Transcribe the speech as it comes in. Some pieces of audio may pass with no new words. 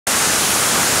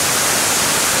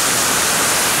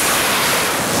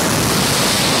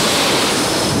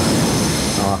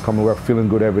come to work feeling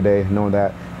good every day, knowing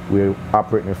that we're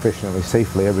operating efficiently,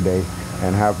 safely every day,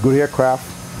 and have good aircraft,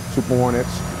 Super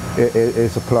Hornets.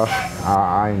 It's a plus.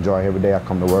 I enjoy every day I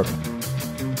come to work.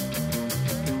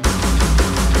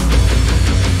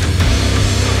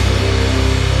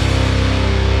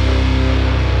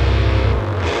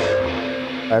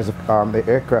 As the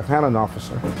aircraft handling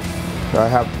officer, I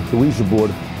have the Ouija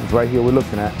board. It's right here we're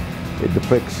looking at. It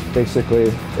depicts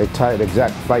basically a tight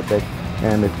exact flight deck,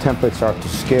 and the templates are to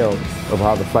scale of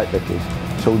how the flight deck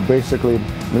is. So we basically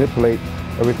manipulate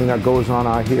everything that goes on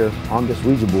out here on this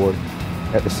Ouija board,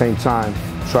 at the same time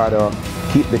try to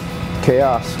keep the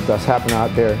chaos that's happening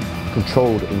out there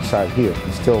controlled inside here,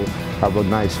 and still have a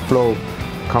nice flow,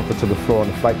 comfortable flow on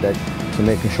the flight deck, to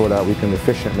making sure that we can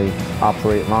efficiently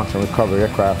operate, launch, and recover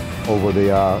aircraft over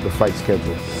the flight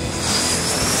schedule.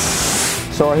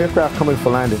 So our aircraft come in for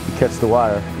landing, catch the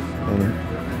wire, and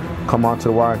come onto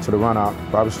the wire to the run out.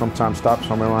 Probably sometimes stop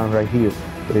somewhere around right here.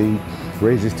 They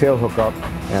raise his tail hook up,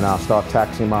 and I'll start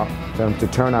taxiing him out to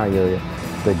the turn out area.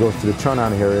 If they goes to the turn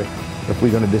out area, if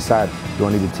we're going to decide, do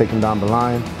I need to take him down the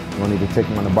line, do I need to take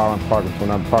him on the bar and park him to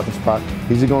another parking spot,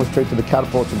 is he going straight to the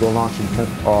catapult to go launch him,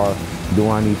 or do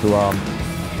I need to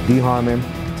deharm him,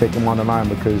 take him on the line,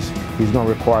 because he's going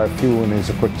to require fuel and there's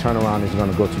a quick turnaround, he's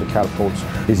going to go to the catapults.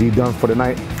 Is he done for the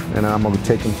night? And I'm going to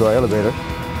take him to our elevator,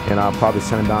 and I'll probably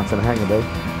send him down to the hangar bay.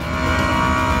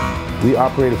 We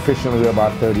operate efficiently with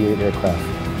about 38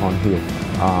 aircraft on here.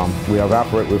 We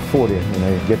operate with 40, and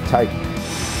they get tight.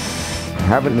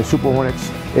 Having the Super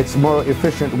Hornets, it's more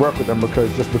efficient to work with them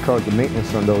because the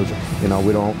maintenance on those,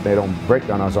 they don't break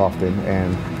down as often,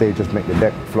 and they just make the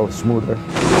deck flow smoother.